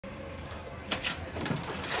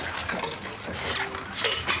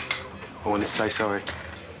I wanted to say sorry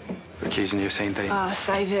for accusing you of seeing Dean. Ah,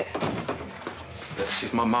 save it. Look,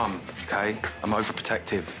 she's my mum, OK? I'm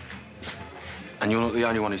overprotective. And you're not the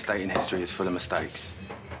only one whose dating history is full of mistakes.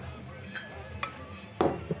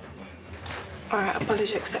 All right,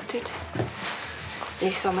 apology accepted. At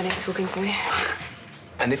least somebody's talking to me.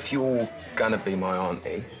 And if you're gonna be my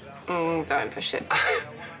auntie... Don't push it.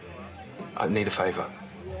 I need a favour.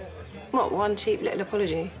 What, one cheap little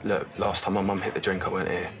apology? Look, last time my mum hit the drink, I weren't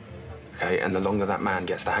here. OK? And the longer that man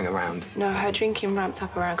gets to hang around... No, her drinking ramped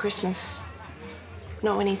up around Christmas.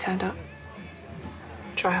 Not when he turned up.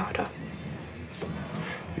 Try harder.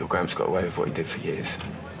 Your Gramps got away with what he did for years.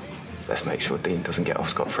 Let's make sure Dean doesn't get off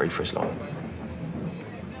scot-free for as long.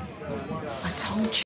 I told you.